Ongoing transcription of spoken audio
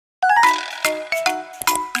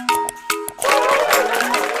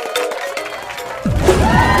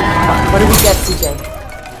What do we get, CJ?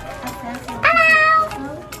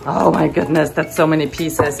 Oh my goodness, that's so many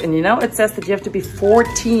pieces. And you know, it says that you have to be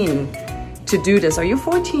 14 to do this. Are you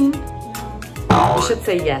 14? You should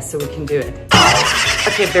say yes so we can do it.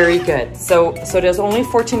 Okay, very good. So there's only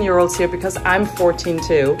 14-year-olds here because I'm 14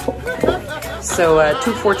 too. So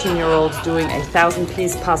two 14-year-olds doing a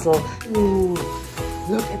 1,000-piece puzzle. Ooh,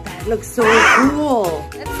 look at that, looks so cool.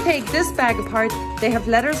 Let's take this bag apart. They have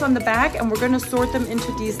letters on the back and we're gonna sort them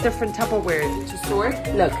into these different Tupperware. To sort,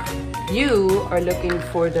 look, you are looking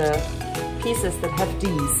for the pieces that have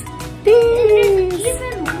D's. D's!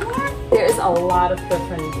 Even more? There is a lot of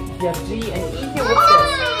different, you have G and E here.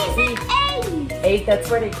 What's this? C. 8, that's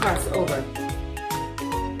where they cross over.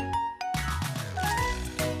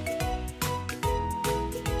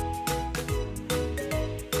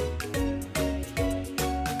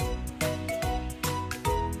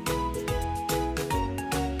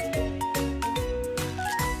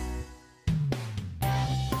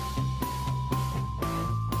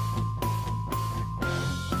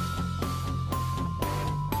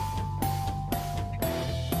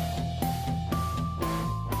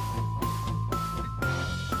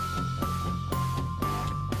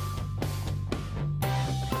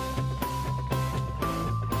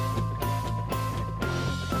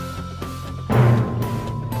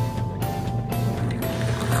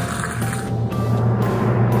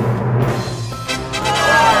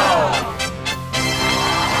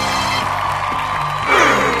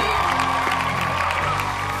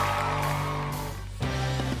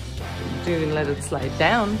 Do and let it slide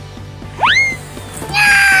down.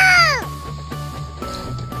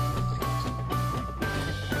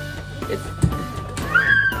 It's...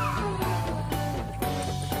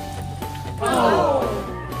 Oh.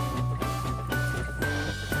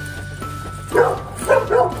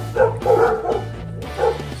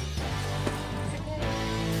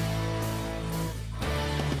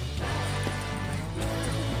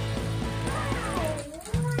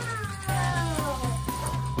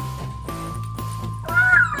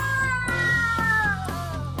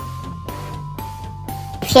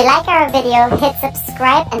 If you like our video, hit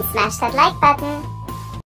subscribe and smash that like button.